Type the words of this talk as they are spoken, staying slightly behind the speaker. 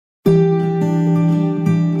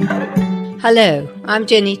Hello, I'm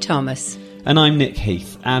Jenny Thomas. And I'm Nick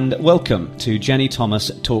Heath, and welcome to Jenny Thomas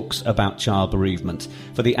Talks About Child Bereavement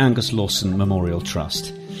for the Angus Lawson Memorial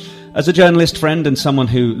Trust. As a journalist friend and someone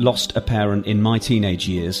who lost a parent in my teenage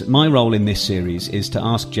years, my role in this series is to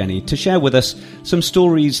ask Jenny to share with us some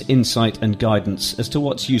stories, insight and guidance as to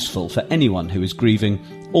what's useful for anyone who is grieving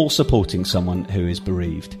or supporting someone who is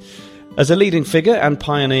bereaved. As a leading figure and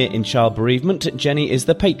pioneer in child bereavement, Jenny is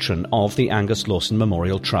the patron of the Angus Lawson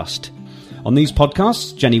Memorial Trust. On these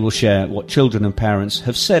podcasts, Jenny will share what children and parents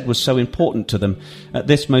have said was so important to them at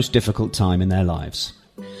this most difficult time in their lives.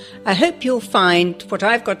 I hope you'll find what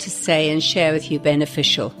I've got to say and share with you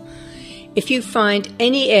beneficial. If you find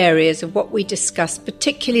any areas of what we discuss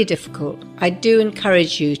particularly difficult, I do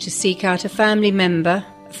encourage you to seek out a family member,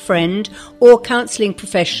 a friend, or counselling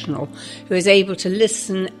professional who is able to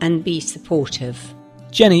listen and be supportive.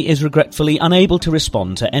 Jenny is regretfully unable to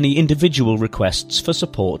respond to any individual requests for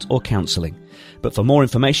support or counselling. But for more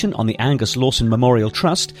information on the Angus Lawson Memorial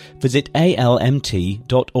Trust, visit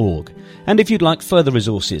almt.org. And if you'd like further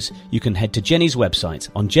resources, you can head to Jenny's website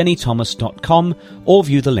on jennythomas.com or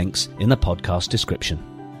view the links in the podcast description.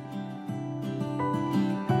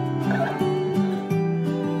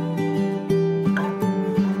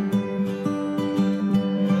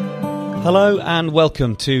 Hello and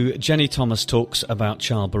welcome to Jenny Thomas Talks About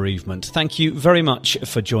Child Bereavement. Thank you very much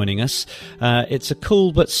for joining us. It's a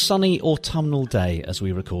cool but sunny autumnal day as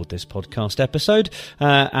we record this podcast episode.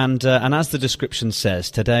 And as the description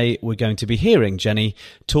says, today we're going to be hearing Jenny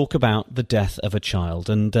talk about the death of a child.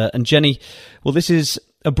 And Jenny, well, this is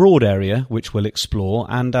a broad area which we'll explore.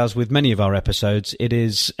 And as with many of our episodes, it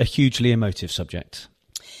is a hugely emotive subject.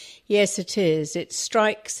 Yes, it is. It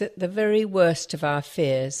strikes at the very worst of our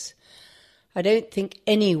fears. I don't think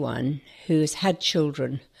anyone who's had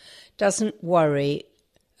children doesn't worry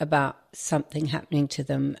about something happening to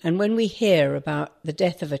them. And when we hear about the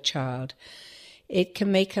death of a child, it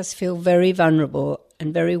can make us feel very vulnerable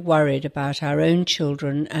and very worried about our own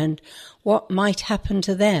children and what might happen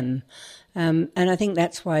to them. And I think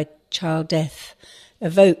that's why child death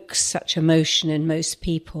evokes such emotion in most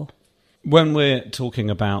people. When we're talking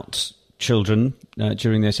about children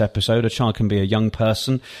during this episode, a child can be a young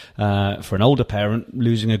person. For an older parent,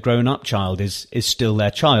 losing a grown-up child is still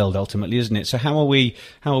their child ultimately, isn't it? So how are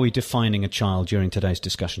we defining a child during today's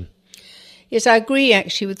discussion? Yes, I agree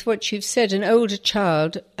actually with what you've said. An older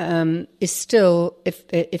child is still,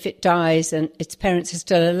 if it dies and its parents are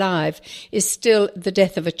still alive, is still the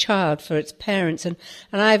death of a child for its parents. And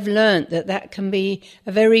I've learnt that can be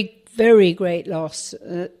a very, very great loss.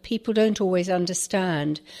 People don't always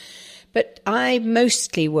understand. But I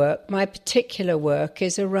mostly work, my particular work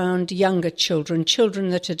is around younger children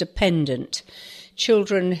that are dependent,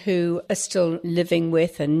 children who are still living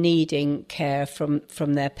with and needing care from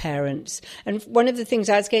their parents. And one of the things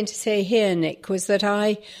I was going to say here, Nick, was that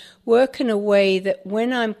I work in a way that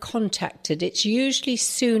when I'm contacted, it's usually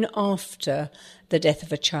soon after the death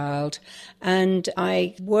of a child, and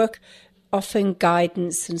I work offering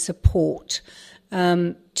guidance and support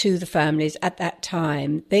to the families at that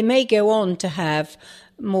time. They may go on to have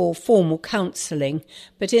more formal counselling,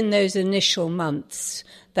 but in those initial months,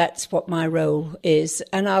 that's what my role is.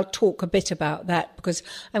 And I'll talk a bit about that because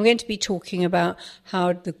I'm going to be talking about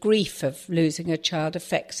how the grief of losing a child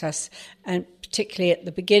affects us, and particularly at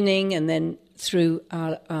the beginning and then through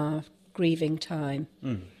our grieving time.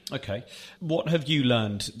 Okay. What have you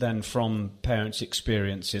learned then from parents'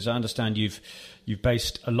 experiences? I understand you've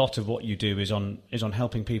based a lot of what you do is on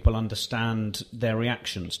helping people understand their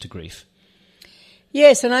reactions to grief.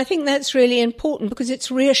 Yes, and I think that's really important because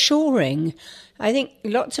it's reassuring. I think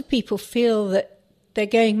lots of people feel that they're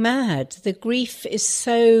going mad. The grief is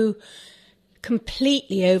so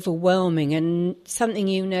completely overwhelming and something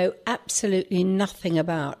you know absolutely nothing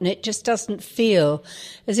about, and it just doesn't feel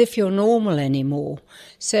as if you're normal anymore.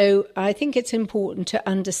 So I think it's important to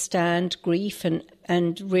understand grief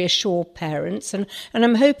and reassure parents, and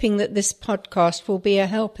I'm hoping that this podcast will be a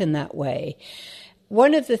help in that way.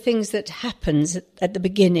 One of the things that happens at the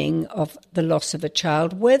beginning of the loss of a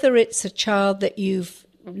child, whether it's a child that you've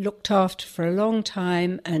looked after for a long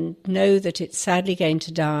time and know that it's sadly going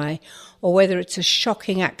to die, or whether it's a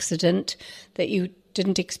shocking accident that you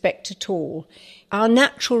didn't expect at all, our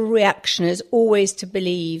natural reaction is always to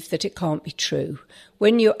believe that it can't be true.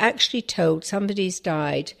 When you're actually told somebody's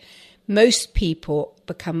died, most people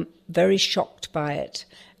become very shocked by it,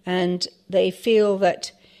 and they feel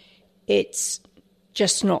that it's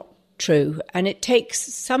just not true. And it takes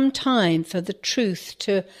some time for the truth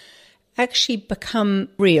to actually become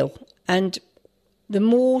real. And the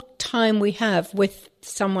more time we have with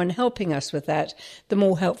someone helping us with that, the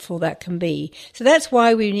more helpful that can be. So that's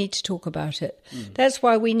why we need to talk about it. That's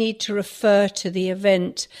why we need to refer to the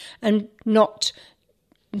event and not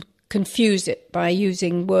confuse it by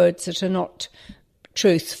using words that are not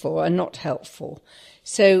truthful and not helpful.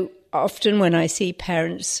 So often when I see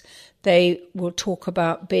parents, they will talk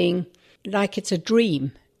about being like it's a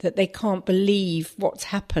dream, that they can't believe what's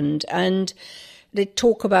happened, and they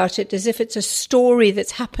talk about it as if it's a story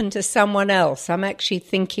that's happened to someone else. I'm actually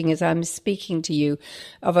thinking, as I'm speaking to you,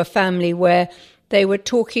 of a family where they were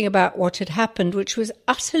talking about what had happened, which was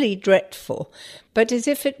utterly dreadful, but as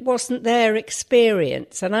if it wasn't their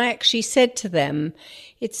experience. And I actually said to them,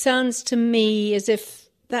 it sounds to me as if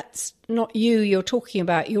that's not you're talking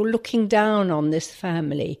about. You're looking down on this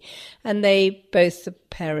family. And they, both the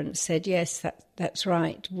parents, said, yes, that's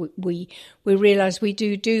right. We realise we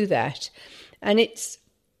do that. And it's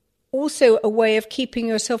also a way of keeping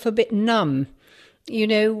yourself a bit numb. You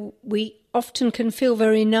know, we often can feel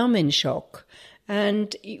very numb in shock,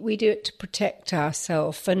 and we do it to protect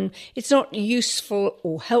ourselves. And it's not useful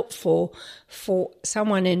or helpful for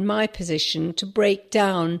someone in my position to break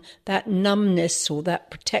down that numbness or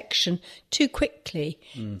that protection too quickly.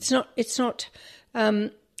 It's not.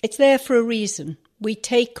 It's there for a reason. We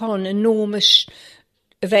take on enormous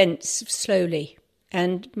events slowly.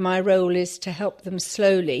 And my role is to help them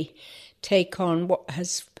slowly take on what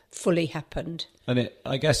has fully happened. And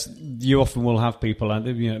I guess you often will have people, and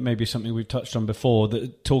maybe something we've touched on before,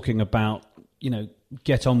 that talking about,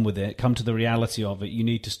 get on with it, come to the reality of it. You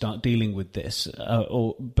need to start dealing with this.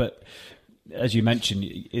 But as you mentioned,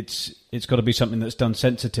 it's got to be something that's done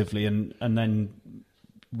sensitively, and then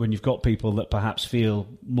when you've got people that perhaps feel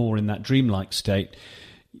more in that dreamlike state,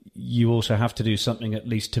 you also have to do something at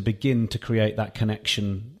least to begin to create that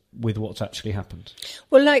connection with what's actually happened.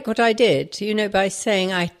 Well, like what I did, by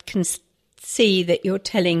saying I can see that you're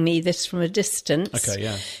telling me this from a distance. Okay,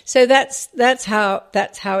 yeah. So that's how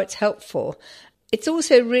it's helpful. It's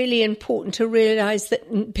also really important to realise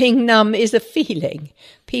that being numb is a feeling.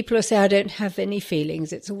 People will say, I don't have any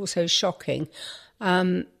feelings. It's also shocking.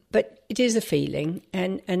 But it is a feeling,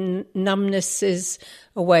 and numbness is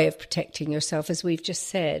a way of protecting yourself, as we've just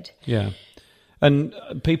said. Yeah. And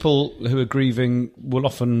people who are grieving will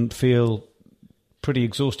often feel pretty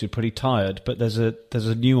exhausted, pretty tired, but there's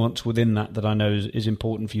a nuance within that I know is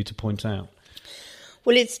important for you to point out.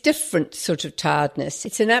 Well, it's different sort of tiredness.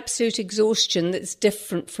 It's an absolute exhaustion that's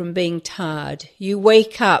different from being tired. You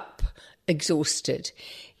wake up exhausted.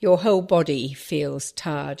 Your whole body feels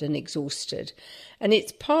tired and exhausted. And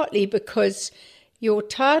it's partly because your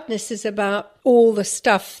tiredness is about all the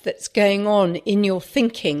stuff that's going on in your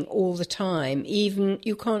thinking all the time. Even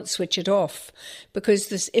you can't switch it off because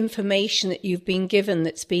this information that you've been given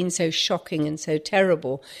that's been so shocking and so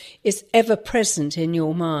terrible is ever present in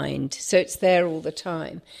your mind. So it's there all the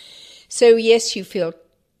time. So yes, you feel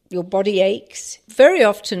your body aches. Very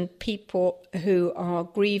often people who are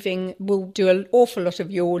grieving will do an awful lot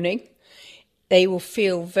of yawning. They will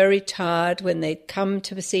feel very tired when they come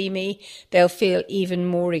to see me. They'll feel even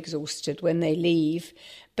more exhausted when they leave.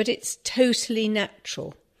 But it's totally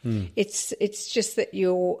natural. It's just that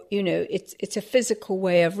it's a physical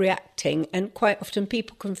way of reacting, and quite often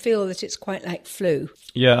people can feel that it's quite like flu.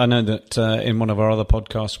 Yeah, I know that in one of our other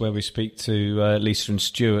podcasts where we speak to Lisa and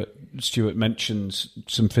Stuart mentions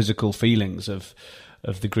some physical feelings of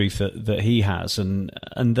the grief that he has, and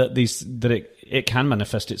that it can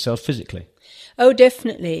manifest itself physically. Oh,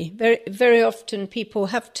 definitely. Very, very often people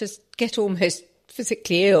have to get almost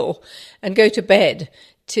physically ill and go to bed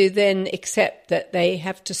to then accept that they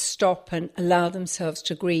have to stop and allow themselves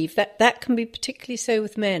to grieve. That can be particularly so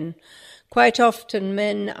with men. Quite often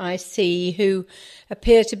men I see who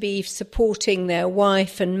appear to be supporting their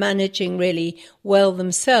wife and managing really well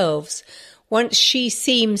themselves. Once she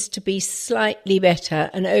seems to be slightly better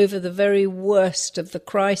and over the very worst of the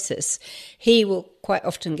crisis, he will quite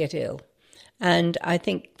often get ill. And I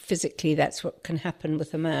think physically that's what can happen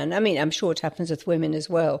with a man. I mean, I'm sure it happens with women as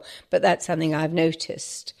well, but that's something I've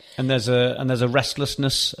noticed. And there's a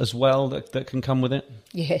restlessness as well that can come with it?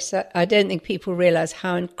 Yes, I don't think people realise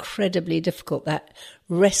how incredibly difficult that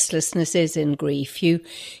restlessness is in grief. You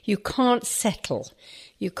can't settle.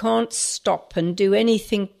 You can't stop and do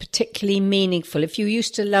anything particularly meaningful. If you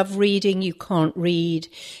used to love reading, you can't read.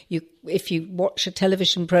 If you watch a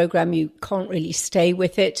television programme, you can't really stay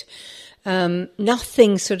with it.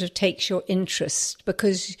 Nothing sort of takes your interest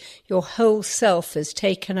because your whole self is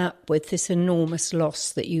taken up with this enormous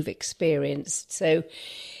loss that you've experienced. So,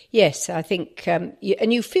 yes, I think, and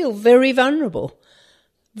you feel very vulnerable,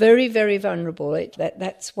 very, very vulnerable.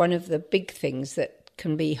 That's one of the big things that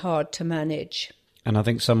can be hard to manage. And I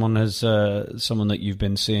think someone that you've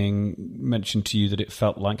been seeing mentioned to you that it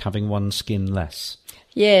felt like having one skin less.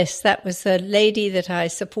 Yes, that was a lady that I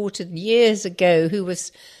supported years ago who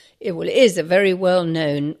is a very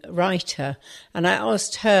well-known writer. And I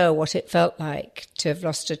asked her what it felt like to have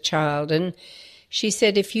lost a child. And she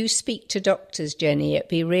said, if you speak to doctors, Jenny, it'd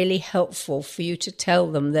be really helpful for you to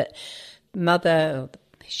tell them that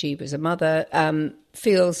she was a mother,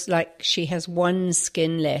 feels like she has one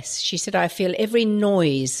skin less. She said, I feel every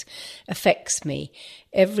noise affects me.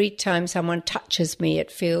 Every time someone touches me, it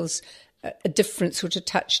feels a different sort of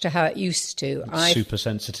touch to how it used to. Super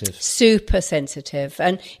sensitive. Super sensitive.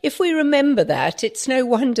 And if we remember that, it's no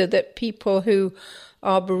wonder that people who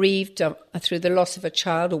are bereaved through the loss of a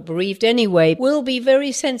child, or bereaved anyway, will be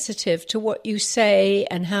very sensitive to what you say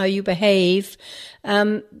and how you behave,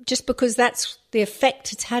 just because that's the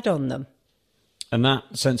effect it's had on them. And that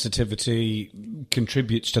sensitivity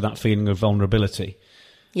contributes to that feeling of vulnerability.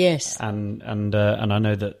 Yes. And I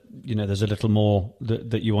know that, there's a little more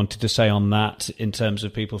that you wanted to say on that in terms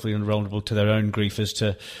of people feeling vulnerable to their own grief as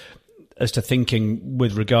to thinking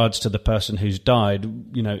with regards to the person who's died,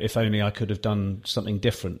 if only I could have done something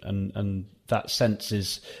different. And that sense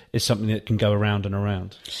is something that can go around and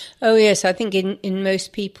around. Oh, yes. I think in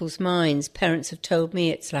most people's minds, parents have told me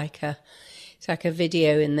it's like a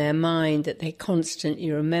video in their mind that they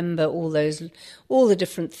constantly remember all the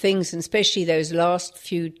different things, and especially those last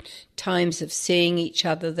few times of seeing each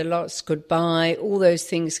other, the last goodbye, all those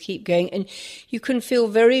things keep going. And you can feel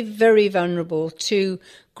very, very vulnerable to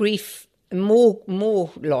grief, more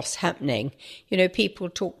loss happening. People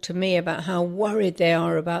talk to me about how worried they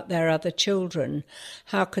are about their other children,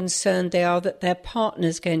 how concerned they are that their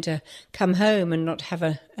partner's going to come home and not have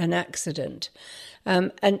an accident.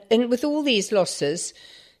 And with all these losses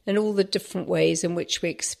and all the different ways in which we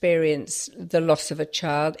experience the loss of a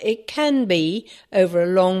child, it can be over a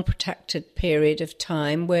long protracted period of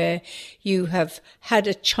time where you have had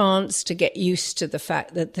a chance to get used to the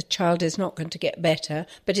fact that the child is not going to get better,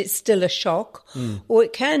 but it's still a shock. Or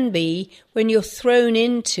it can be when you're thrown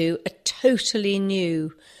into a totally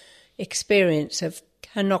new experience of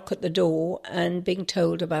a knock at the door and being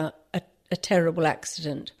told about a terrible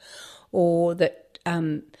accident, or that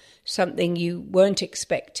something you weren't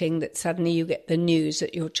expecting, that suddenly you get the news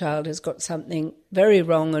that your child has got something very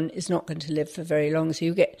wrong and is not going to live for very long, so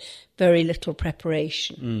you get very little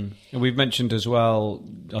preparation. And we've mentioned as well,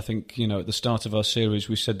 I think, at the start of our series,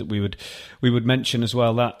 we said that we would mention as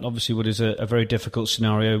well that obviously what is a very difficult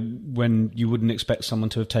scenario when you wouldn't expect someone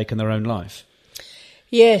to have taken their own life.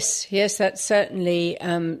 Yes, that's certainly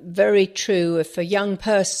very true. If a young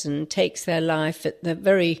person takes their life at the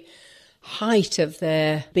very height of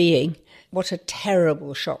their being, what a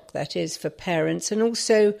terrible shock that is for parents, and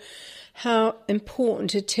also how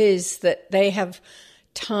important it is that they have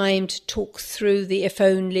time to talk through the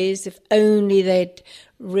if-onlys, if only they'd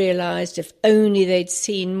realised, if only they'd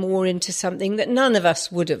seen more into something that none of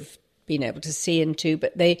us would have been able to see into,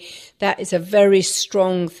 but that is a very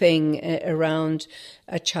strong thing around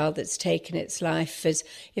a child that's taken its life, as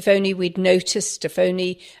if only we'd noticed, if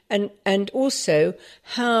only, and also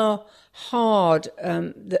how hard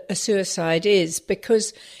a suicide is,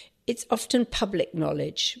 because it's often public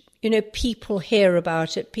knowledge. People hear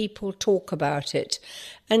about it, people talk about it,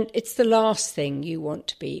 and it's the last thing you want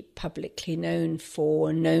to be publicly known for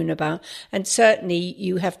and known about. And certainly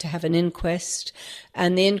you have to have an inquest,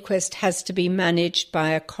 and the inquest has to be managed by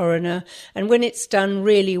a coroner. And when it's done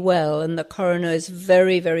really well and the coroner is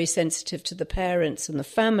very, very sensitive to the parents and the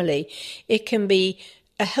family, it can be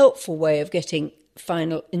a helpful way of getting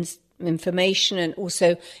final information and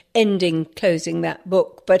also closing that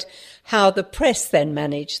book. But how the press then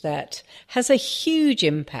manage that has a huge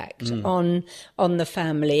impact on the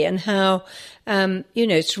family, and how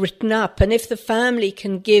it's written up. And if the family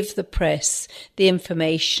can give the press the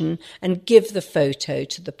information and give the photo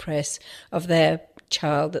to the press of their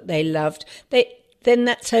child that they loved, then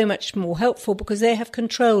that's so much more helpful, because they have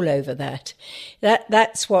control over that.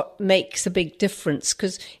 That's what makes a big difference,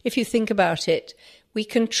 because if you think about it, we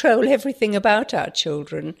control everything about our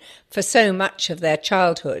children for so much of their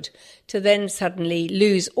childhood, to then suddenly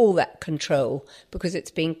lose all that control because it's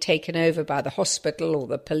being taken over by the hospital or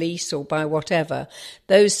the police or by whatever.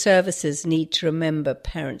 Those services need to remember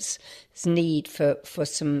parents' need for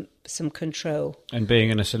some control. And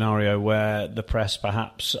being in a scenario where the press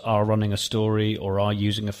perhaps are running a story or are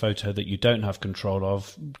using a photo that you don't have control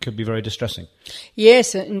of could be very distressing.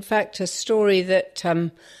 Yes, in fact, a story that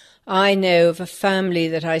I know of a family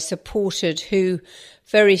that I supported who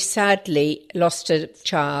very sadly lost a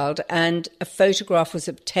child, and a photograph was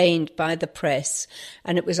obtained by the press,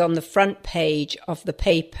 and it was on the front page of the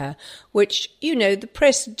paper, which, you know, the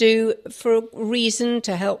press do for a reason,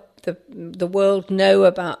 to help the world know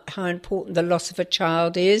about how important the loss of a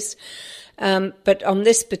child is. But on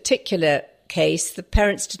this particular case, the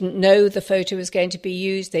parents didn't know the photo was going to be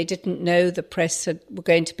used. They didn't know the press were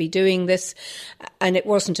going to be doing this. And it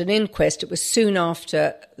wasn't an inquest. It was soon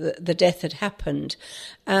after the death had happened.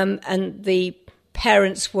 And the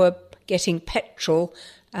parents were getting petrol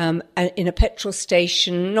in a petrol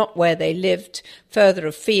station, not where they lived, further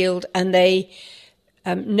afield, and they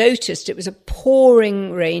noticed it was a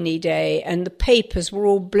pouring rainy day and the papers were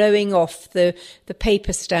all blowing off the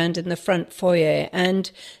paper stand in the front foyer,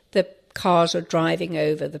 and the cars were driving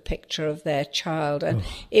over the picture of their child, and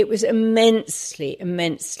it was immensely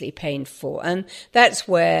painful. And that's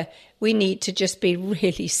where we need to just be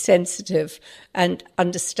really sensitive and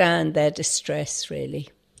understand their distress, really.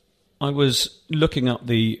 I was looking up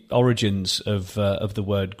the origins of the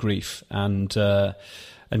word grief, and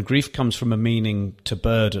grief comes from a meaning to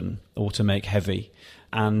burden or to make heavy.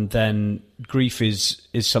 And then grief is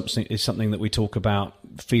something that we talk about,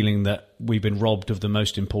 feeling that we've been robbed of the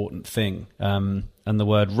most important thing. And the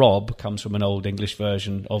word rob comes from an old English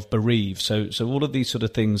version of bereave. So all of these sort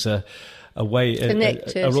of things are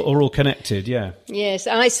all connected. Yeah. Yes,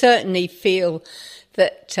 I certainly feel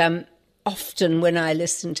that often when I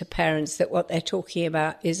listen to parents, that what they're talking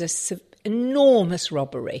about is enormous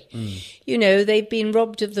robbery. You know, they've been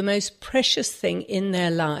robbed of the most precious thing in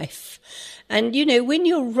their life. And, you know, when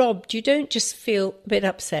you're robbed, you don't just feel a bit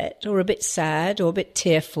upset or a bit sad or a bit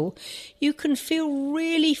tearful. You can feel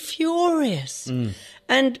really furious.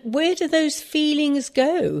 And where do those feelings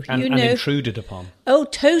go? And intruded upon. Oh,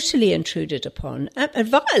 totally intruded upon and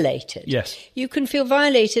violated. Yes. You can feel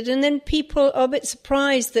violated, and then people are a bit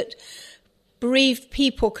surprised that bereaved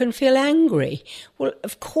people can feel angry. Well,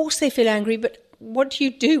 of course they feel angry, but what do you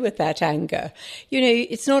do with that anger? You know,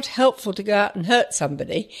 it's not helpful to go out and hurt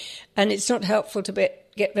somebody, and it's not helpful to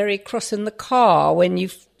get very cross in the car when you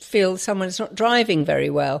feel someone's not driving very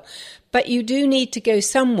well. But you do need to go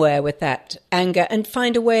somewhere with that anger and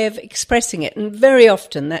find a way of expressing it. And very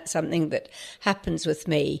often that's something that happens with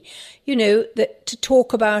me. You know, that to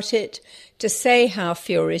talk about it, to say how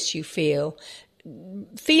furious you feel.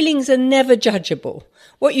 Feelings are never judgeable.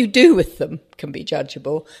 What you do with them can be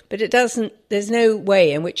judgeable, but there's no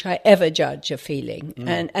way in which I ever judge a feeling.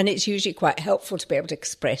 And it's usually quite helpful to be able to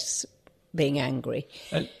express being angry.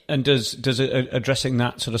 And does addressing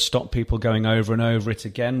that sort of stop people going over and over it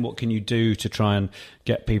again? What can you do to try and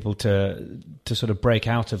get people to sort of break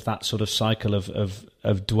out of that sort of cycle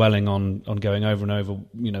of dwelling on going over and over,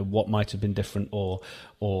 you know, what might have been different, or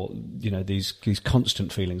you know, these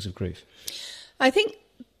constant feelings of grief? I think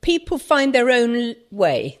people find their own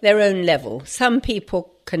way, their own level. Some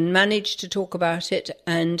people can manage to talk about it,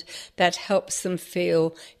 and that helps them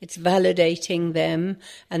feel it's validating them,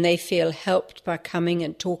 and they feel helped by coming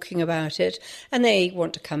and talking about it, and they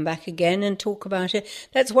want to come back again and talk about it.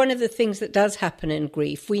 That's one of the things that does happen in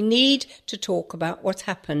grief. We need to talk about what's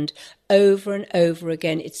happened over and over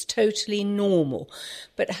again. It's totally normal.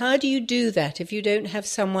 But how do you do that if you don't have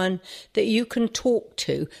someone that you can talk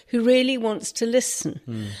to who really wants to listen?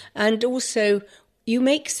 And also, you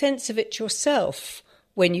make sense of it yourself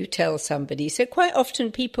when you tell somebody. So quite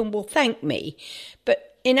often people will thank me,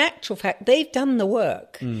 but in actual fact, they've done the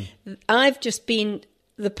work. I've just been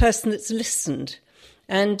the person that's listened.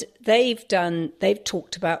 And they've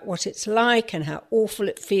talked about what it's like and how awful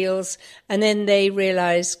it feels, and then they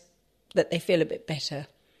realise that they feel a bit better,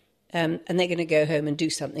 and they're going to go home and do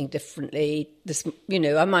something differently.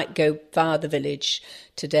 I might go via the village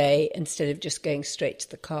today instead of just going straight to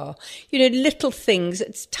the car. You know, little things,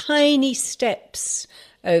 it's tiny steps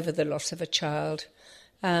over the loss of a child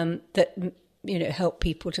that, you know, help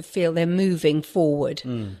people to feel they're moving forward.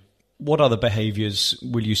 What other behaviours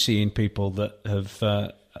will you see in people that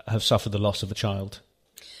have suffered the loss of a child?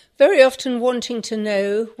 Very often wanting to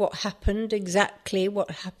know what happened, exactly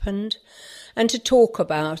what happened, and to talk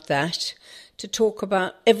about that, to talk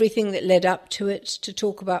about everything that led up to it, to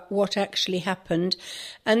talk about what actually happened.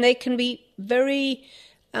 And they can be very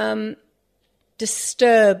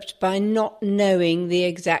disturbed by not knowing the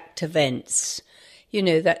exact events. You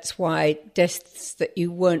know, that's why deaths that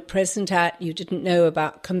you weren't present at, you didn't know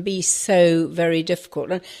about, can be so very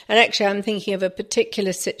difficult. And actually, I'm thinking of a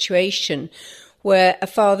particular situation where a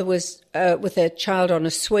father was with a child on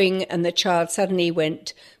a swing, and the child suddenly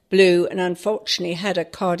went blue and unfortunately had a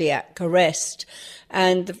cardiac arrest.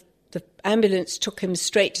 And the ambulance took him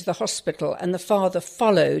straight to the hospital, and the father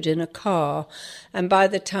followed in a car. And by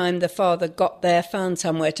the time the father got there, found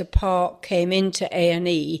somewhere to park, came into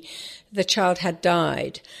A&E, the child had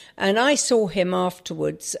died. And I saw him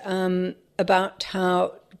afterwards about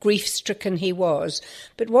how grief-stricken he was.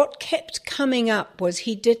 But what kept coming up was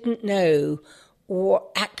he didn't know what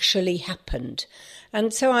actually happened.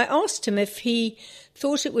 And so I asked him if he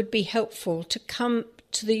thought it would be helpful to come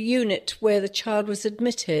to the unit where the child was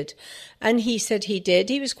admitted. And he said he did.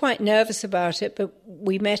 He was quite nervous about it, but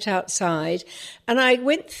we met outside. And I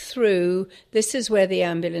went through, this is where the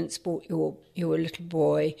ambulance brought your little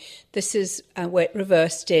boy. This is where it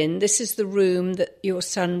reversed in. This is the room that your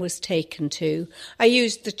son was taken to. I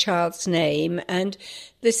used the child's name, and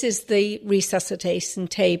this is the resuscitation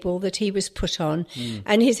table that he was put on.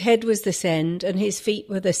 And his head was this end, and his feet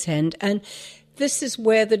were this end. And this is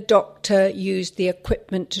where the doctor used the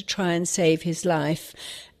equipment to try and save his life.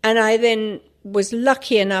 And I then was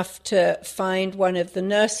lucky enough to find one of the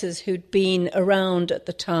nurses who'd been around at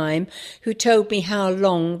the time, who told me how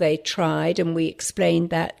long they tried, and we explained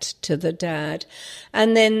that to the dad.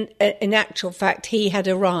 And then, in actual fact, he had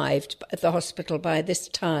arrived at the hospital by this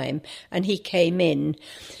time, and he came in.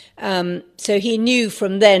 So he knew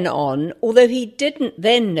from then on, although he didn't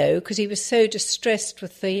then know, because he was so distressed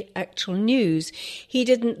with the actual news, he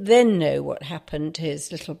didn't then know what happened to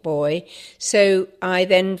his little boy. So I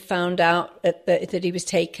then found out that he was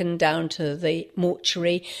taken down to the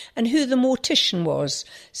mortuary and who the mortician was,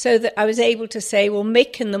 so that I was able to say, well,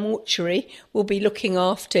 Mick in the mortuary will be looking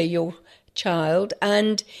after your child,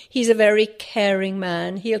 and he's a very caring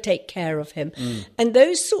man. He'll take care of him. And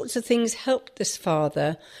those sorts of things helped this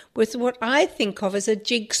father with what I think of as a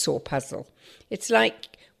jigsaw puzzle. It's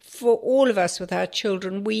like for all of us with our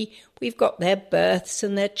children, we've got their births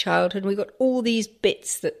and their childhood, we've got all these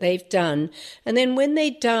bits that they've done. And then when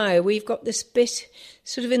they die, we've got this bit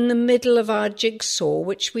sort of in the middle of our jigsaw,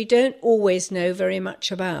 which we don't always know very much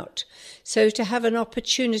about. So to have an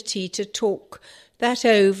opportunity to talk that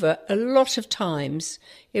over a lot of times,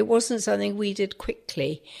 it wasn't something we did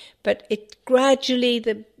quickly, but it gradually,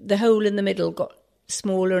 the hole in the middle got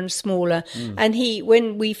smaller and smaller. And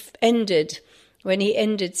when he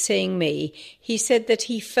ended seeing me, he said that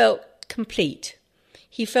he felt complete.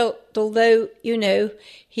 He felt, although,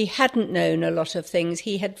 he hadn't known a lot of things,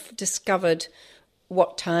 he had discovered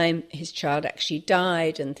what time his child actually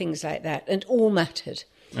died and things like that, and all mattered.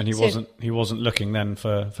 And he wasn't looking then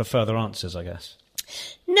for further answers, I guess.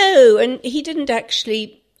 No, and he didn't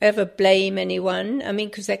actually ever blame anyone. I mean,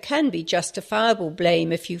 because there can be justifiable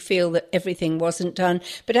blame if you feel that everything wasn't done.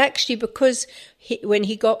 But actually, because when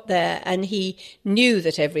he got there and he knew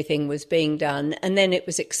that everything was being done, and then it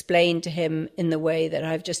was explained to him in the way that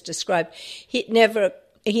I've just described, he never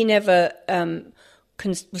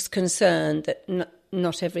was concerned that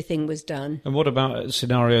not everything was done. And what about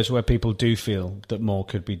scenarios where people do feel that more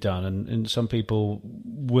could be done, and some people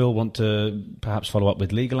will want to perhaps follow up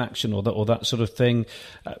with legal action or that sort of thing?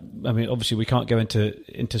 I mean, obviously we can't go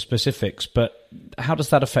into specifics, but how does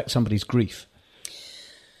that affect somebody's grief?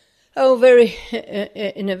 Oh,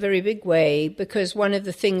 in a very big way, because one of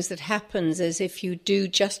the things that happens is if you do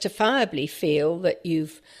justifiably feel that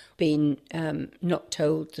you've been not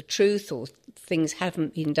told the truth or things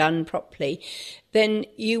haven't been done properly, then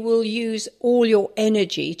you will use all your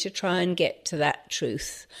energy to try and get to that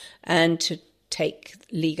truth and to take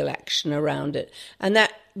legal action around it. And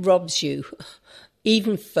that robs you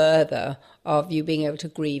even further of you being able to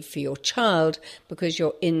grieve for your child, because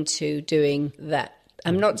you're into doing that.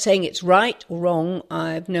 I'm not saying it's right or wrong.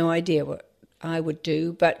 I have no idea what I would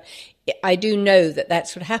do, but I do know that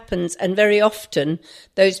that's what happens. And very often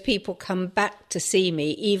those people come back to see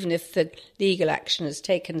me, even if the legal action has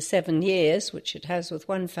taken 7 years, which it has with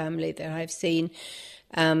one family that I've seen.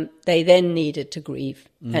 They then needed to grieve.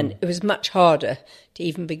 And it was much harder to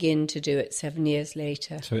even begin to do it 7 years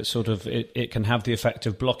later. So it's sort of, it can have the effect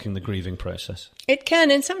of blocking the grieving process. It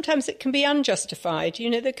can, and sometimes it can be unjustified.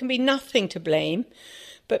 There can be nothing to blame,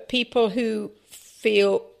 but people who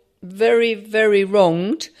feel very, very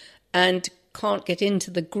wronged and can't get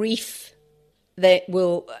into the grief, they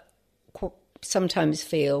will sometimes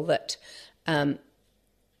feel that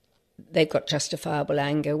they've got justifiable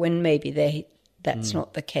anger when maybe that's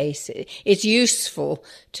not the case. It's useful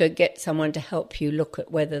to get someone to help you look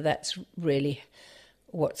at whether that's really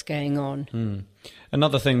what's going on.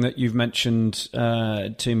 Another thing that you've mentioned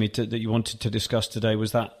to me that you wanted to discuss today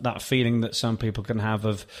was that feeling that some people can have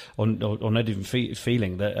of, or not even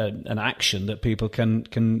feeling, that an action that people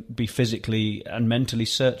can be physically and mentally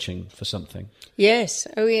searching for something. Yes.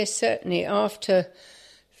 Oh, yes, certainly. After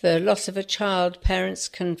the loss of a child, parents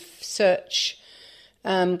can search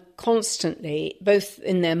constantly, both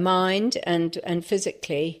in their mind and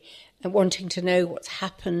physically, and wanting to know what's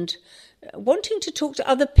happened, wanting to talk to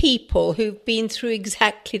other people who've been through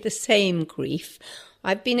exactly the same grief.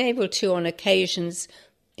 I've been able to, on occasions,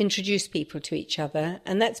 introduce people to each other,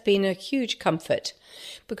 and that's been a huge comfort,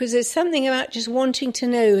 because there's something about just wanting to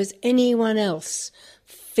know, as anyone else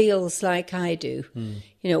feels like I do,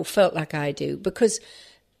 felt like I do, because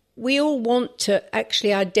we all want to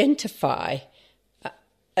actually identify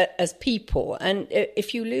as people. And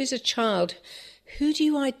if you lose a child, who do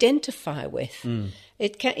you identify with?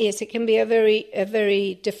 It can be a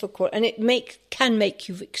very difficult, and can make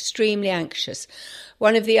you extremely anxious.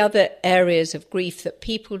 One of the other areas of grief that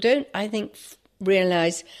people don't, I think,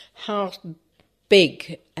 realise how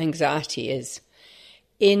big anxiety is.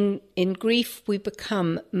 In grief, we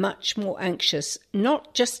become much more anxious,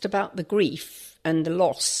 not just about the grief and the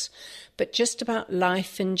loss, but just about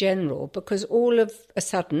life in general, because all of a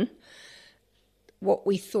sudden, what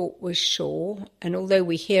we thought was sure, and although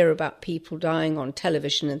we hear about people dying on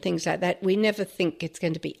television and things like that, we never think it's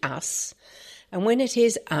going to be us. And when it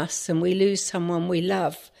is us and we lose someone we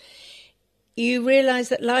love, you realise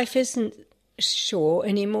that life isn't sure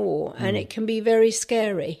anymore, and it can be very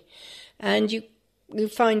scary. And we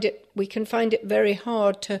can find it very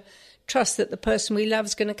hard to trust that the person we love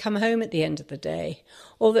is going to come home at the end of the day,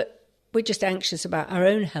 or that we're just anxious about our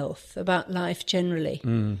own health, about life generally.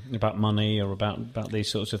 About money, or about these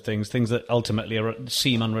sorts of things that ultimately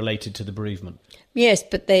seem unrelated to the bereavement. Yes,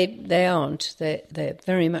 but they aren't. They're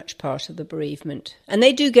very much part of the bereavement. And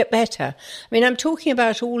they do get better. I mean, I'm talking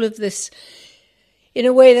about all of this in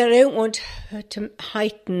a way that I don't want to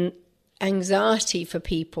heighten anxiety for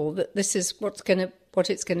people, that this is what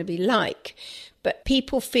it's going to be like. But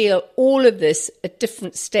people feel all of this at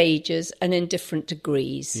different stages and in different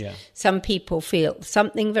degrees. Yeah. Some people feel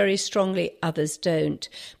something very strongly, others don't.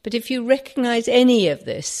 But if you recognise any of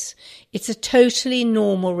this, it's a totally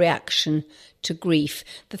normal reaction to grief.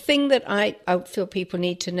 The thing that I feel people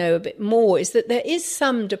need to know a bit more is that there is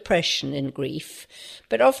some depression in grief,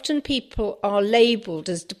 but often people are labelled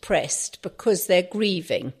as depressed because they're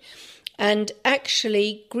grieving. And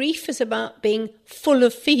actually, grief is about being full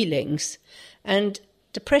of feelings, and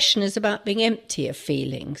depression is about being empty of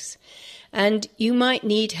feelings. And you might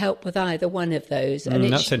need help with either one of those.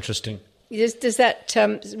 And that's interesting. Does that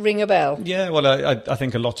ring a bell? Yeah, well, I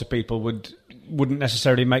think a lot of people wouldn't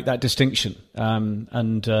necessarily make that distinction,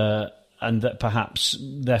 and that perhaps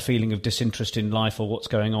their feeling of disinterest in life or what's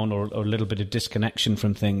going on, or a little bit of disconnection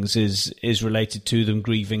from things is related to them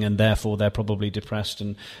grieving, and therefore they're probably depressed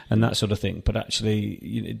and that sort of thing. But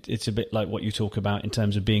actually, it's a bit like what you talk about in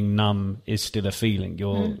terms of being numb is still a feeling.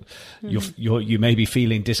 You may be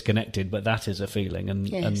feeling disconnected, but that is a feeling, and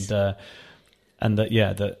that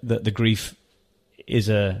the grief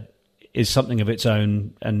is something of its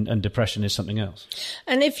own, and depression is something else.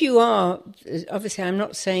 And if you are, obviously I'm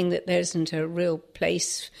not saying that there isn't a real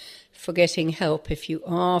place for getting help. If you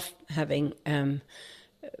are having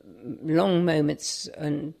long moments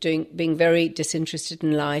and being very disinterested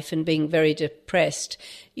in life and being very depressed,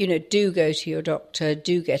 do go to your doctor,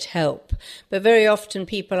 do get help. But very often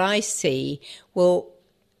people I see will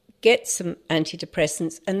get some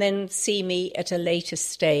antidepressants and then see me at a later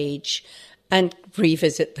stage and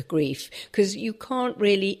revisit the grief, because you can't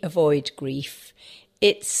really avoid grief.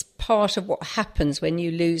 It's part of what happens when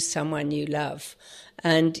you lose someone you love.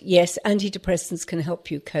 And yes, antidepressants can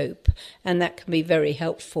help you cope, and that can be very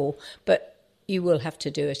helpful, but you will have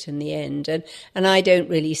to do it in the end. And I don't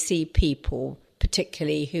really see people,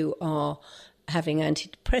 particularly who are having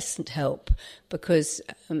antidepressant help, because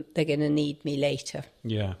they're going to need me later.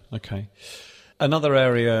 Yeah, okay. Another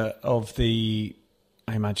area of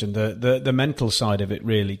I imagine the mental side of it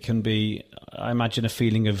really can be, I imagine, a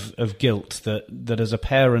feeling of guilt that as a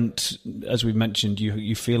parent, as we've mentioned,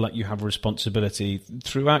 you feel like you have a responsibility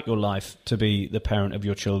throughout your life to be the parent of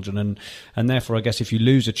your children, and therefore I guess if you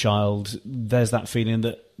lose a child, there's that feeling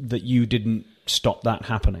that you didn't stop that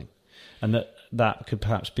happening, and that could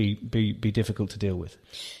perhaps be difficult to deal with.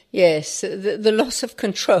 Yes, the loss of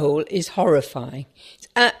control is horrifying. It's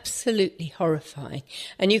absolutely horrifying.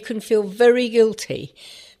 And you can feel very guilty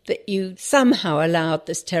that you somehow allowed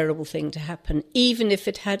this terrible thing to happen, even if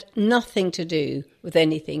it had nothing to do with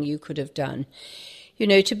anything you could have done.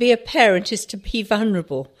 To be a parent is to be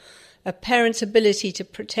vulnerable. A parent's ability to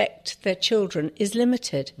protect their children is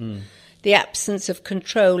limited. The absence of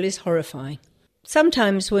control is horrifying.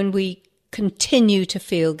 Sometimes when we continue to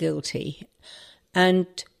feel guilty and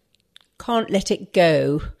can't let it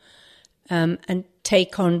go, and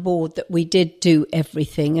take on board that we did do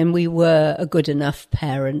everything and we were a good enough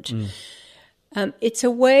parent. It's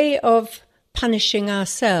a way of punishing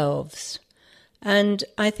ourselves. And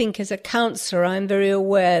I think as a counsellor, I'm very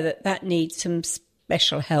aware that that needs some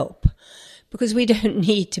special help, because we don't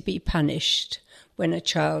need to be punished when a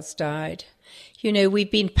child's died. You know, we've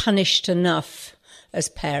been punished enough as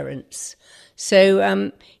parents.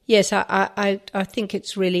 So, yes, I think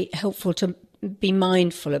it's really helpful to be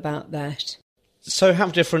mindful about that. So how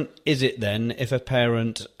different is it then if a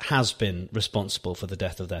parent has been responsible for the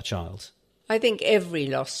death of their child? I think every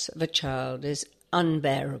loss of a child is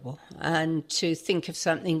unbearable, and to think of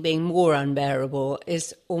something being more unbearable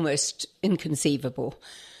is almost inconceivable.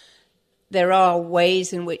 There are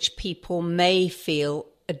ways in which people may feel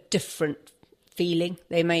a different feeling.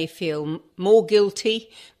 They may feel more guilty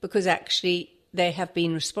because actually they have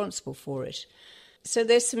been responsible for it. So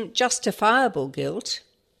there's some justifiable guilt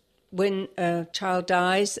when a child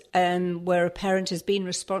dies where a parent has been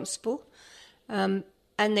responsible. And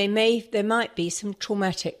there might be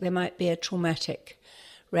a traumatic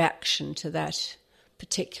reaction to that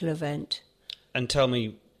particular event. And tell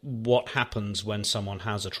me what happens when someone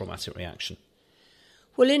has a traumatic reaction.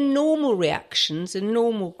 Well, in normal reactions, in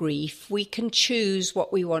normal grief, we can choose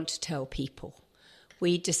what we want to tell people.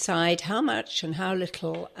 We decide how much and how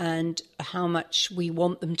little and how much we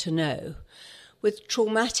want them to know. With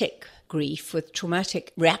traumatic grief, with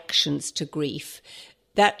traumatic reactions to grief,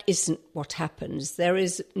 that isn't what happens. There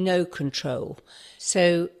is no control.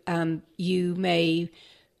 So you may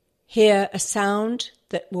hear a sound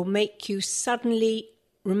that will make you suddenly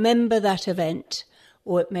remember that event,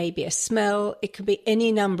 or it may be a smell. It could be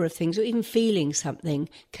any number of things, or even feeling something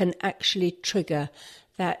can actually trigger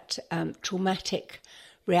that traumatic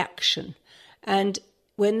reaction. And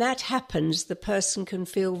when that happens, the person can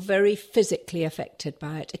feel very physically affected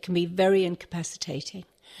by it. It can be very incapacitating.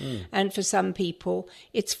 And for some people,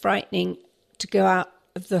 it's frightening to go out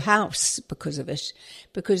of the house because of it,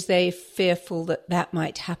 because they're fearful that that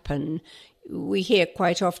might happen. We hear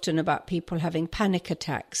quite often about people having panic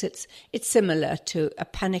attacks. It's similar to a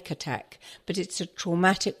panic attack, but it's a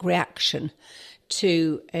traumatic reaction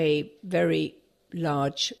to a very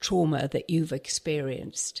large trauma that you've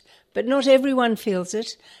experienced. But not everyone feels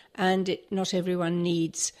it, and not everyone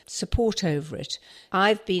needs support over it.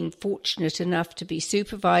 I've been fortunate enough to be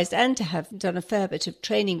supervised and to have done a fair bit of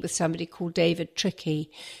training with somebody called David Trickey,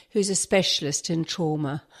 who's a specialist in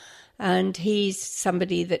trauma. And he's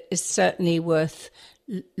somebody that is certainly worth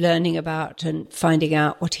learning about and finding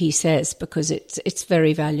out what he says, because it's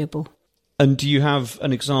very valuable. And do you have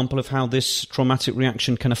an example of how this traumatic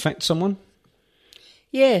reaction can affect someone?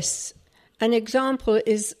 Yes. An example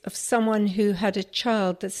is of someone who had a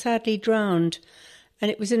child that sadly drowned, and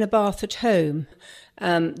it was in a bath at home.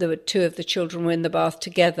 There were two of the children were in the bath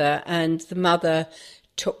together, and the mother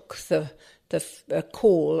took the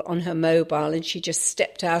call on her mobile, and she just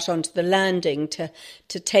stepped out onto the landing to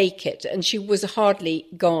take it, and she was hardly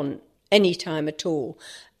gone any time at all,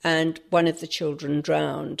 and one of the children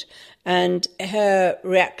drowned. And her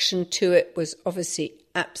reaction to it was obviously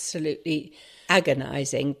absolutely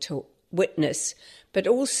agonising to witness. But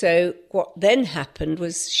also what then happened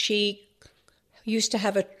was she used to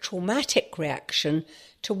have a traumatic reaction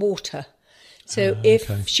to water. So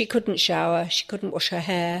if she couldn't shower, she couldn't wash her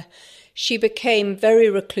hair, she became very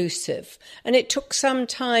reclusive. And it took some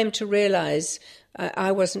time to realise,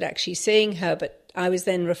 I wasn't actually seeing her, but I was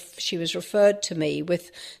then she was referred to me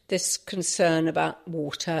with this concern about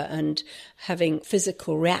water and having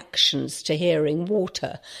physical reactions to hearing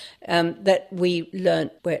water, that we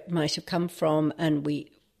learnt where it might have come from, and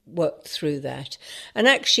we worked through that. And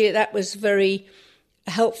actually that was very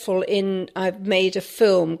helpful I've made a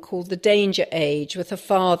film called The Danger Age with a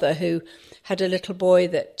father who had a little boy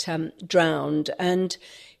that drowned, and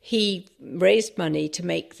he raised money to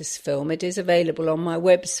make this film. It is available on my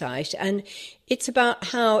website, and it's about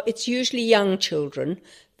how it's usually young children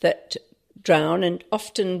that drown, and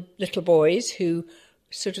often little boys who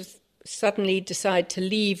sort of suddenly decide to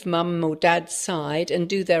leave mum or dad's side and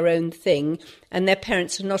do their own thing, and their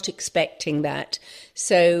parents are not expecting that.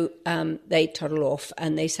 So they toddle off,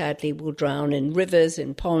 and they sadly will drown in rivers,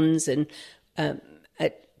 in ponds, and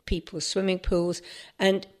at people's swimming pools.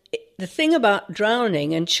 And the thing about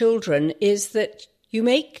drowning and children is that you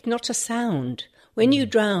make not a sound. When you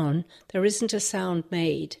drown, there isn't a sound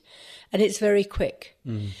made, and it's very quick.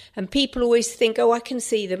 And people always think, I can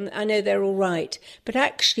see them, I know they're all right. But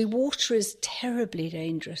actually, water is terribly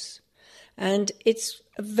dangerous, and it's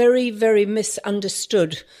a very, very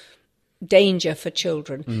misunderstood danger for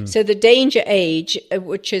children. So the danger age,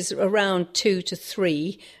 which is around 2 to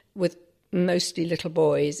 3, with mostly little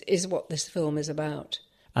boys, is what this film is about.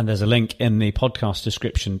 And there's a link in the podcast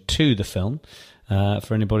description to the film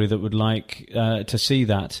for anybody that would like to see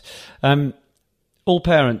that. All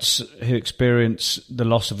parents who experience the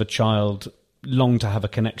loss of a child long to have a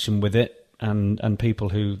connection with it, and people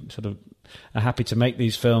who sort of are happy to make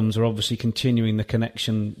these films are obviously continuing the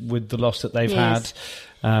connection with the loss that they've had.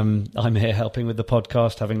 I'm here helping with the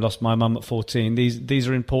podcast, having lost my mum at 14. These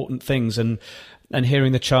are important things, and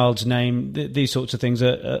hearing the child's name, these sorts of things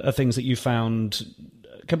are things that you found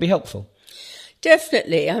can be helpful.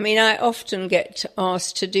 Definitely. I mean, I often get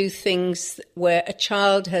asked to do things where a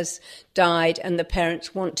child has died and the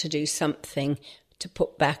parents want to do something to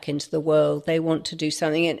put back into the world. They want to do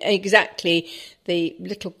something. And exactly, the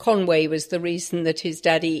little Conway was the reason that his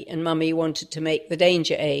daddy and mummy wanted to make The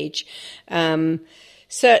Danger Age.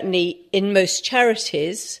 Certainly in most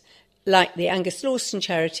charities, like the Angus Lawson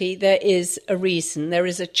charity, there is a reason. There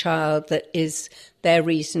is a child that is their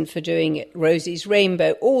reason for doing it. Rosie's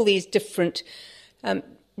Rainbow, all these different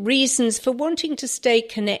reasons for wanting to stay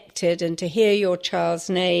connected and to hear your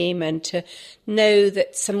child's name and to know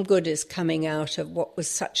that some good is coming out of what was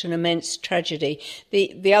such an immense tragedy.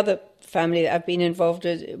 The other family that I've been involved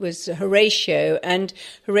with was Horatio, and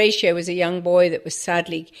Horatio was a young boy that was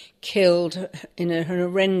sadly killed in an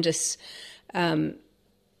horrendous,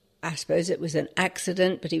 I suppose it was an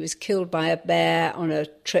accident, but he was killed by a bear on a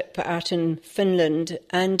trip out in Finland,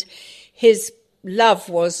 and his love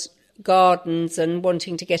was gardens and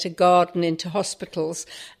wanting to get a garden into hospitals,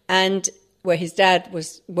 and where his dad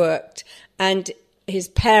worked, and his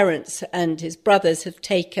parents and his brothers have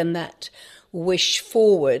taken that wish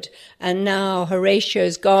forward, and now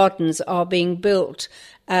Horatio's gardens are being built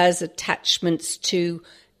as attachments to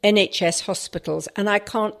NHS hospitals. And I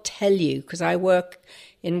can't tell you, because I work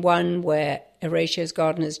in one where Horatio's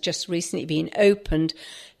garden has just recently been opened,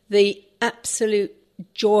 the absolute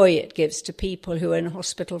joy it gives to people who are in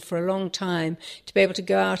hospital for a long time to be able to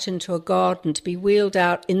go out into a garden, to be wheeled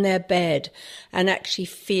out in their bed and actually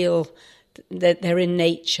feel that they're in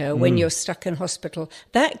nature when you're stuck in hospital.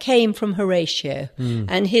 That came from Horatio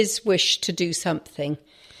and his wish to do something.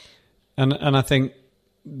 And I think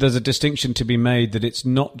there's a distinction to be made that it's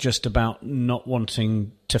not just about not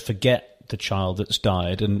wanting to forget the child that's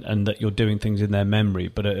died and that you're doing things in their memory,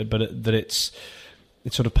 but that it's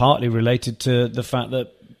sort of partly related to the fact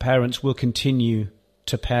that parents will continue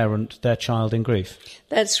to parent their child in grief.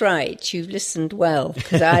 That's right. You've listened well,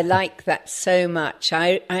 because I like that so much.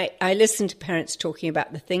 I listen to parents talking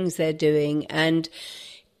about the things they're doing, and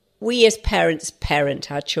we as parents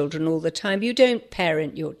parent our children all the time. You don't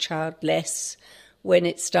parent your child less when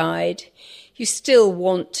it's died. You still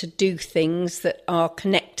want to do things that are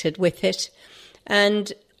connected with it,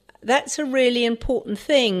 and that's a really important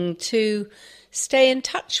thing to stay in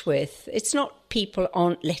touch with. It's not people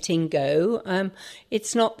aren't letting go.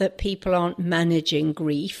 It's not that people aren't managing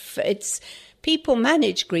grief. It's people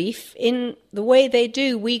manage grief in the way they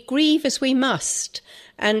do. We grieve as we must.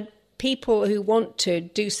 And people who want to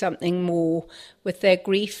do something more with their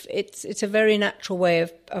grief, it's a very natural way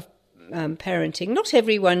of parenting. Not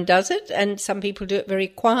everyone does it, and some people do it very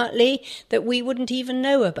quietly that we wouldn't even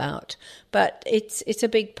know about. But it's a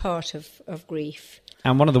big part of grief.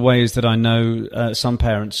 And one of the ways that I know some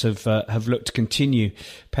parents have looked to continue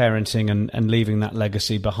parenting and leaving that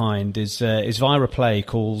legacy behind is via a play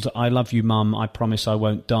called I Love You Mum, I Promise I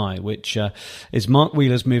Won't Die, which is Mark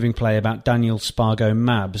Wheeler's moving play about Daniel Spargo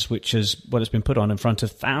Mabs, which is what has been put on in front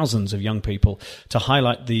of thousands of young people to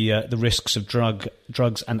highlight the risks of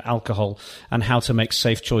drugs and alcohol and how to make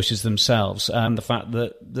safe choices themselves. And the fact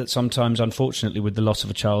that sometimes, unfortunately, with the loss of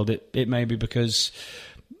a child, it may be because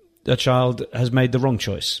a child has made the wrong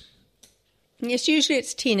choice. Yes, usually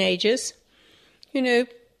it's teenagers,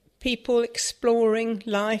 people exploring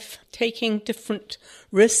life, taking different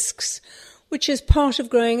risks, which is part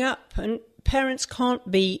of growing up. And parents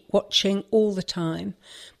can't be watching all the time,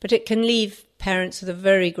 but it can leave parents with a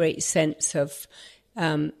very great sense of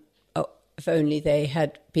if only they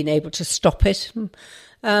had been able to stop it.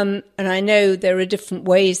 And I know there are different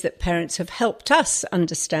ways that parents have helped us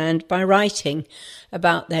understand by writing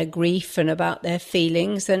about their grief and about their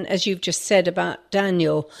feelings. And as you've just said about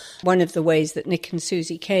Daniel, one of the ways that Nick and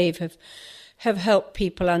Susie Cave have helped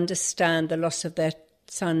people understand the loss of their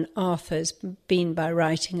son Arthur has been by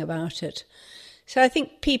writing about it. So I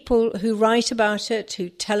think people who write about it, who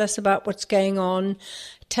tell us about what's going on,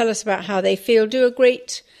 tell us about how they feel, do a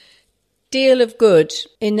great deal of good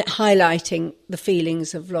in highlighting the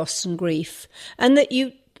feelings of loss and grief, and that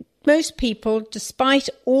most people, despite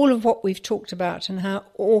all of what we've talked about and how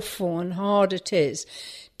awful and hard it is,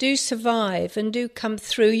 do survive and do come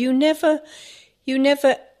through. You never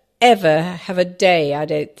ever have a day, I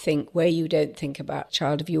don't think, where you don't think about a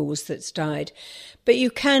child of yours that's died. But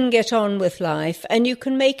you can get on with life, and you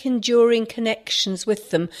can make enduring connections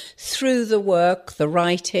with them through the work, the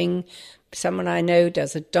writing. Someone I know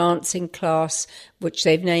does a dancing class, which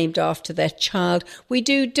they've named after their child. We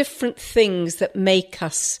do different things that make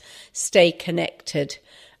us stay connected,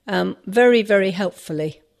 very, very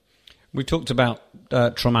helpfully. We talked about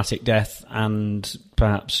traumatic death and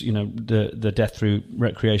perhaps, the death through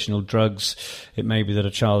recreational drugs. It may be that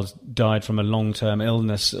a child died from a long-term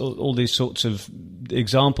illness, all these sorts of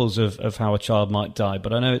examples of how a child might die.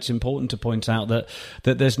 But I know it's important to point out that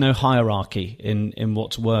there's no hierarchy in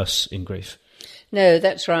what's worse in grief. No,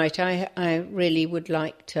 that's right. I really would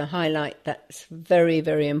like to highlight that's very,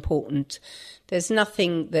 very important. There's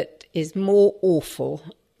nothing that is more awful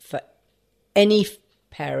for any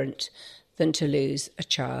parent than to lose a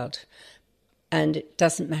child. And it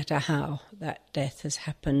doesn't matter how that death has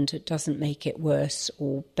happened. It doesn't make it worse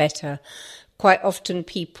or better. Quite often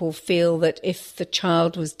people feel that if the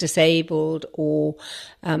child was disabled or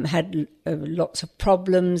had lots of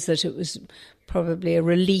problems, that it was probably a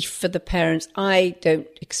relief for the parents. I don't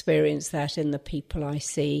experience that in the people I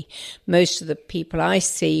see. Most of the people I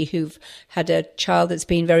see who've had a child that's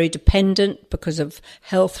been very dependent because of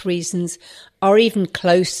health reasons are even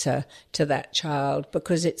closer to that child,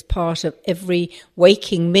 because it's part of every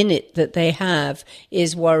waking minute that they have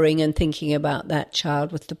is worrying and thinking about that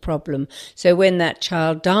child with the problem. So when that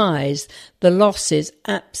child dies, the loss is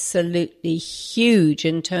absolutely huge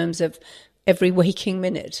in terms of every waking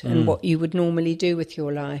minute and what you would normally do with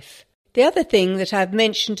your life. The other thing that I've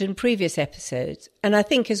mentioned in previous episodes, and I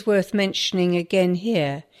think is worth mentioning again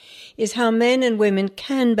here, is how men and women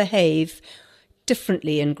can behave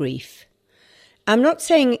differently in grief. I'm not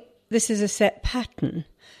saying this is a set pattern,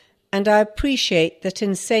 and I appreciate that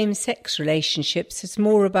in same-sex relationships it's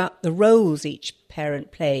more about the roles each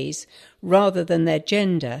parent plays rather than their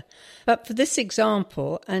gender. But for this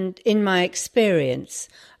example, and in my experience,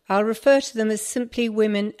 I'll refer to them as simply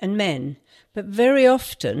women and men, but very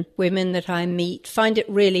often women that I meet find it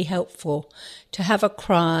really helpful to have a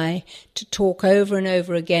cry, to talk over and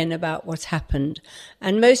over again about what's happened.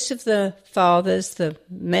 And most of the fathers, the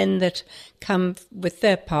men that come with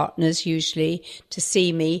their partners usually to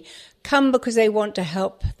see me, come because they want to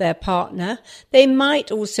help their partner. They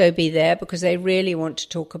might also be there because they really want to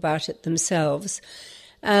talk about it themselves.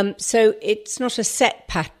 So it's not a set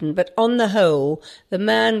pattern, but on the whole, the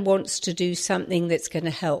man wants to do something that's going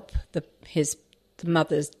to help the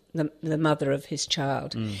mother of his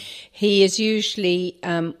child. He is usually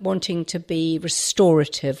wanting to be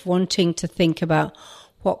restorative, wanting to think about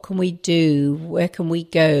what can we do, where can we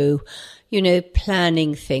go,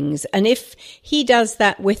 planning things. And if he does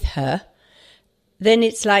that with her, then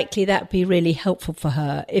it's likely that'd be really helpful for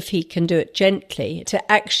her if he can do it gently,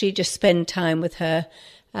 to actually just spend time with her,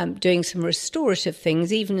 doing some restorative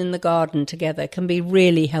things, even in the garden together, can be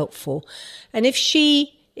really helpful. And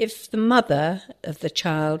if the mother of the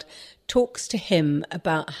child talks to him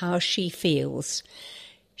about how she feels,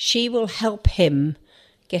 she will help him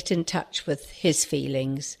get in touch with his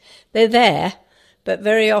feelings. They're there, but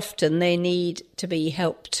very often they need to be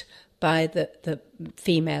helped by the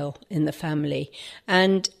female in the family.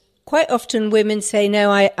 And quite often women say, no,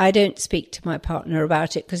 I don't speak to my partner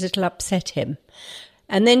about it because it'll upset him.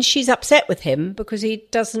 And then she's upset with him because he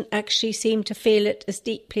doesn't actually seem to feel it as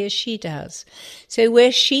deeply as she does. So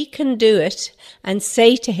where she can do it and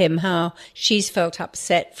say to him how she's felt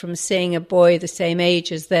upset from seeing a boy the same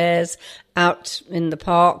age as theirs out in the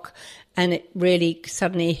park, and it really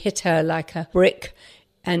suddenly hit her like a brick,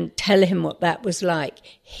 and tell him what that was like,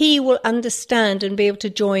 he will understand and be able to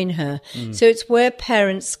join her. So it's where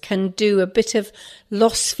parents can do a bit of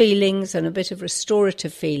loss feelings and a bit of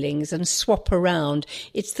restorative feelings and swap around.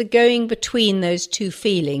 It's the going between those two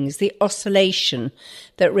feelings, the oscillation,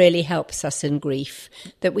 that really helps us in grief,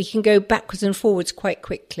 that we can go backwards and forwards quite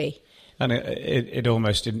quickly. And it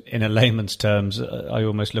almost, in a layman's terms, I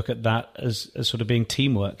almost look at that as sort of being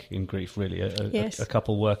teamwork in grief, really. Yes. A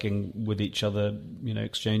couple working with each other,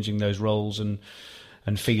 exchanging those roles and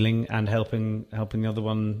feeling and helping the other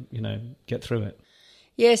one, get through it.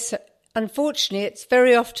 Yes, unfortunately, it's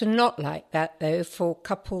very often not like that, though, for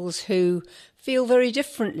couples who feel very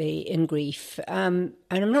differently in grief. And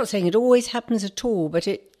I'm not saying it always happens at all, but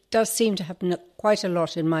it does seem to happen quite a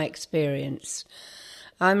lot in my experience.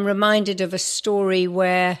 I'm reminded of a story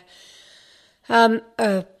where I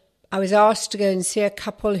was asked to go and see a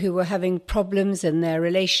couple who were having problems in their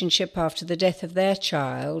relationship after the death of their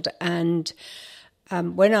child, and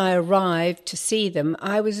when I arrived to see them,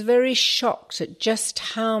 I was very shocked at just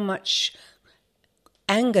how much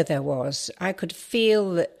anger there was. I could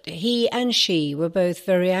feel that he and she were both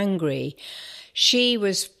very angry. She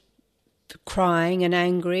was crying and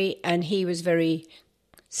angry, and he was very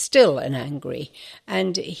still and angry.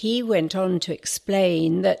 And he went on to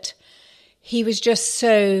explain that he was just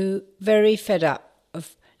so very fed up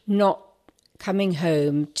of not coming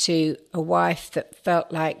home to a wife that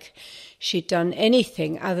felt like she'd done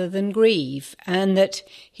anything other than grieve, and that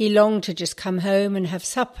he longed to just come home and have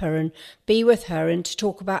supper and be with her and to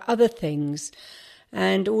talk about other things.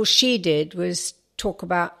 And all she did was talk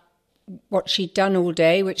about what she'd done all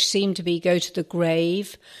day, which seemed to be go to the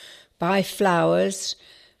grave, buy flowers,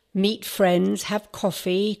 meet friends, have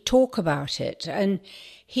coffee, talk about it. And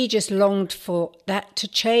he just longed for that to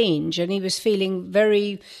change, and he was feeling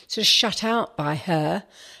very sort of shut out by her,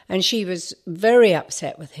 and she was very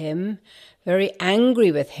upset with him, very angry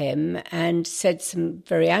with him, and said some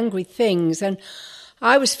very angry things. And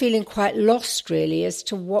I was feeling quite lost, really, as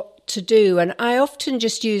to what to do. And I often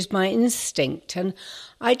just used my instinct, and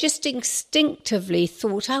I just instinctively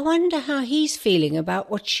thought, I wonder how he's feeling about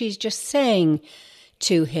what she's just saying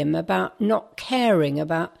to him about not caring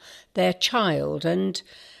about their child. And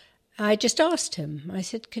I just asked him, I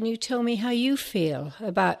said, can you tell me how you feel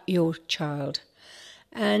about your child?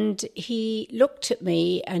 And he looked at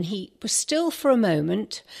me, and he was still for a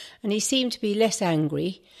moment, and he seemed to be less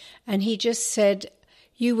angry, and he just said,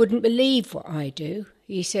 you wouldn't believe what I do.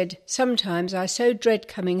 He said, sometimes I so dread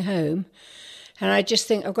coming home, and I just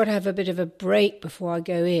think I've got to have a bit of a break before I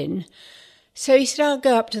go in. So he said, I'll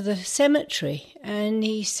go up to the cemetery. And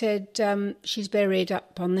he said, she's buried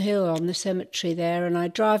up on the hill on the cemetery there, and I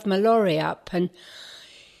drive my lorry up, and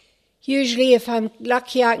usually if I'm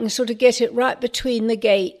lucky I can sort of get it right between the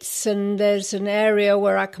gates, and there's an area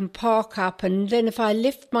where I can park up, and then if I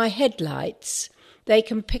lift my headlights, they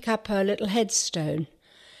can pick up her little headstone.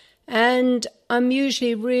 And I'm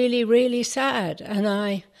usually really, really sad, and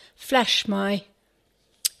I flash my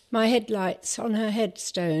headlights on her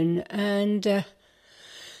headstone, and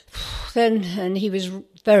then he was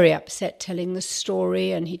very upset telling the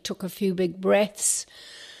story, and he took a few big breaths,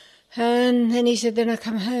 and then he said, then I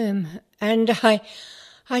come home, and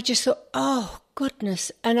I just thought, oh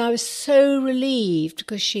goodness, and I was so relieved,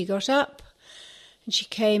 because she got up and she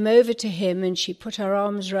came over to him and she put her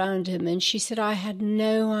arms around him, and she said, I had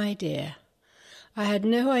no idea,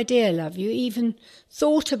 love, you even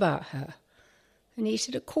thought about her. And he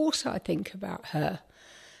said, of course I think about her.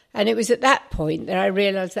 And it was at that point that I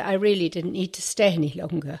realised that I really didn't need to stay any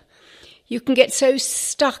longer. You can get so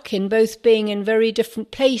stuck in both being in very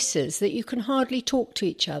different places that you can hardly talk to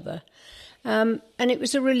each other. And it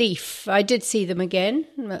was a relief. I did see them again.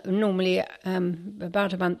 Normally,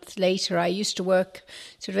 about a month later, I used to work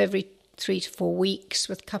sort of every 3 to 4 weeks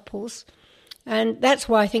with couples. And that's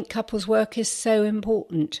why I think couples work is so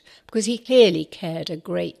important, because he clearly cared a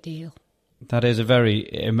great deal. That is a very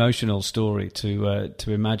emotional story to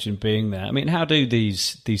imagine being there. I mean, how do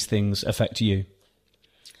these things affect you?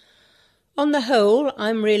 On the whole,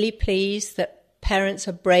 I'm really pleased that parents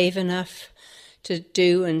are brave enough to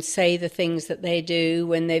do and say the things that they do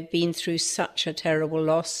when they've been through such a terrible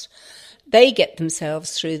loss. They get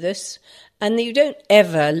themselves through this, and you don't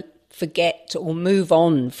ever forget or move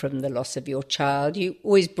on from the loss of your child. You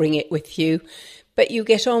always bring it with you, but you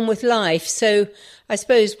get on with life. So I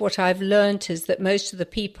suppose what I've learnt is that most of the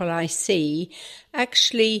people I see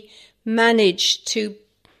actually manage to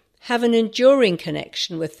have an enduring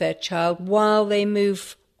connection with their child while they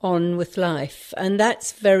move on with life. And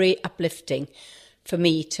that's very uplifting for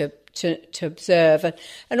me to observe.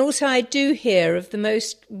 And also I do hear of the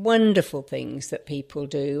most wonderful things that people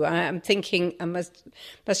do. I'm thinking, I must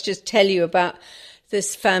just tell you about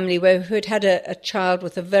this family who had a child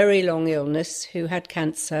with a very long illness, who had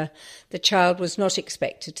cancer. The child was not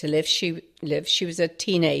expected to live. She was a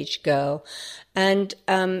teenage girl. And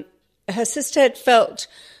her sister had felt,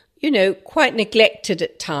 quite neglected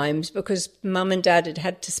at times, because mum and dad had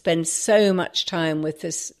had to spend so much time with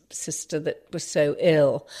this sister that was so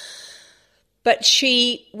ill. But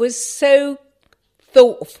she was so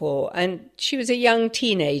thoughtful, and she was a young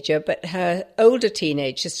teenager, but her older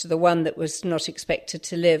teenage sister, the one that was not expected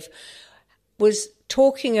to live, was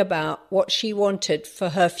talking about what she wanted for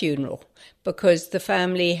her funeral, because the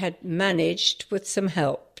family had managed, with some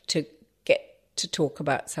help, to get to talk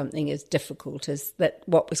about something as difficult as that,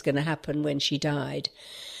 what was going to happen when she died.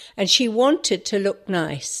 And she wanted to look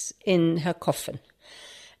nice in her coffin.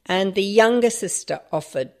 And the younger sister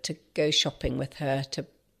offered to go shopping with her to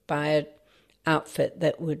buy an outfit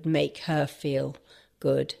that would make her feel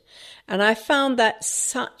good. And I found that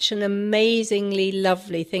such an amazingly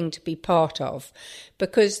lovely thing to be part of,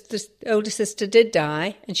 because the older sister did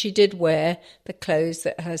die and she did wear the clothes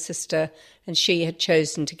that her sister and she had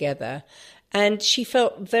chosen together. And she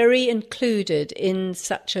felt very included in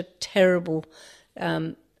such a terrible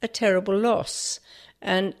loss.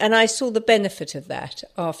 And I saw the benefit of that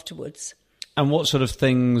afterwards. And what sort of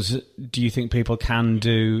things do you think people can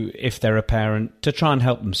do if they're a parent to try and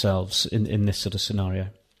help themselves in this sort of scenario?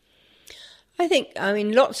 I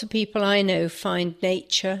mean, lots of people I know find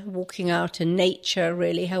nature, walking out in nature,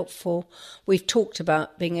 really helpful. We've talked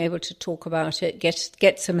about being able to talk about it,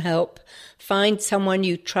 get some help, find someone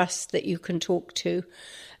you trust that you can talk to.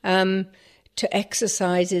 To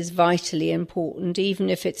exercise is vitally important, even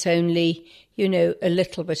if it's only, a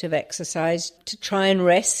little bit of exercise. To try and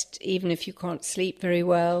rest, even if you can't sleep very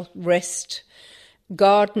well, rest.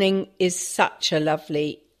 Gardening is such a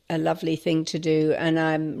lovely thing to do. And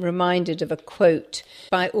I'm reminded of a quote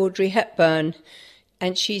by Audrey Hepburn.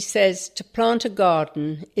 And she says, to plant a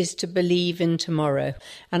garden is to believe in tomorrow.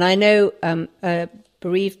 And I know a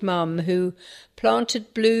bereaved mum who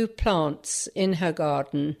planted blue plants in her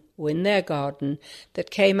garden, or in their garden,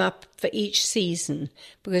 that came up for each season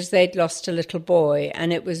because they'd lost a little boy.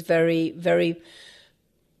 And it was very, very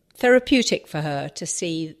therapeutic for her to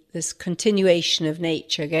see this continuation of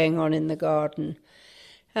nature going on in the garden.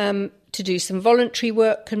 To do some voluntary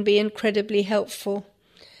work can be incredibly helpful.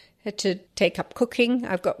 To take up cooking.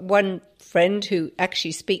 I've got one friend who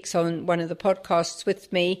actually speaks on one of the podcasts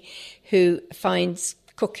with me who finds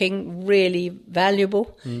cooking really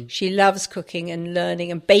valuable. She loves cooking and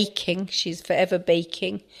learning and baking. She's forever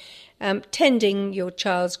baking. Tending your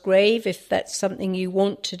child's grave if that's something you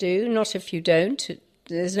want to do, not if you don't.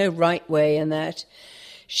 There's no right way in that.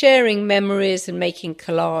 Sharing memories and making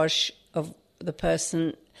collage of the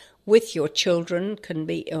person with your children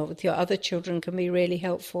or with your other children can be really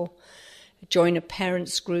helpful. Join a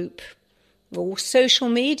parents group. Or social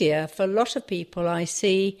media, for a lot of people I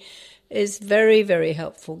see, is very, very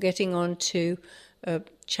helpful. Getting onto a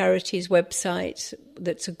charity's website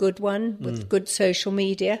that's a good one with good social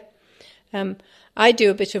media. I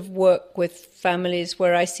do a bit of work with families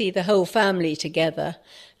where I see the whole family together,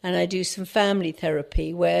 and I do some family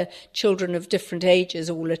therapy where children of different ages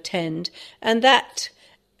all attend. And that,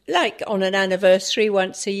 like on an anniversary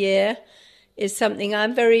once a year, is something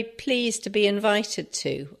I'm very pleased to be invited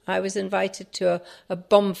to. I was invited to a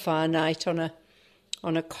bonfire night on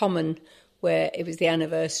a common where it was the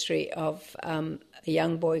anniversary of a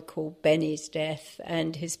young boy called Benny's death,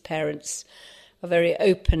 and his parents are very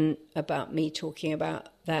open about me talking about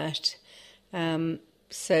that.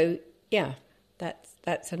 So, yeah,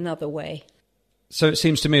 that's another way. So it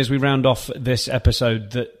seems to me as we round off this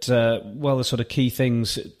episode that, the sort of key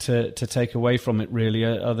things to take away from it really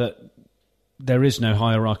are that there is no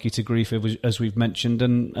hierarchy to grief, as we've mentioned,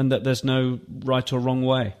 and that there's no right or wrong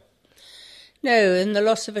way. No, and the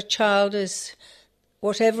loss of a child is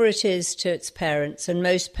whatever it is to its parents, and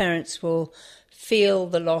most parents will feel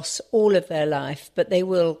the loss all of their life, but they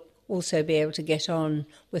will also be able to get on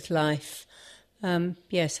with life.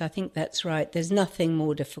 Yes, I think that's right. There's nothing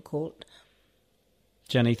more difficult.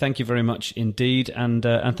 Jenny, thank you very much indeed, and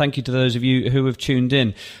thank you to those of you who have tuned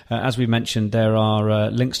in. As we mentioned, there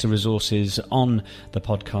are links to resources on the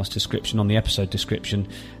podcast description, on the episode description,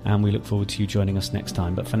 and we look forward to you joining us next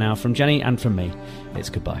time. But for now, from Jenny and from me, it's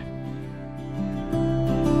goodbye.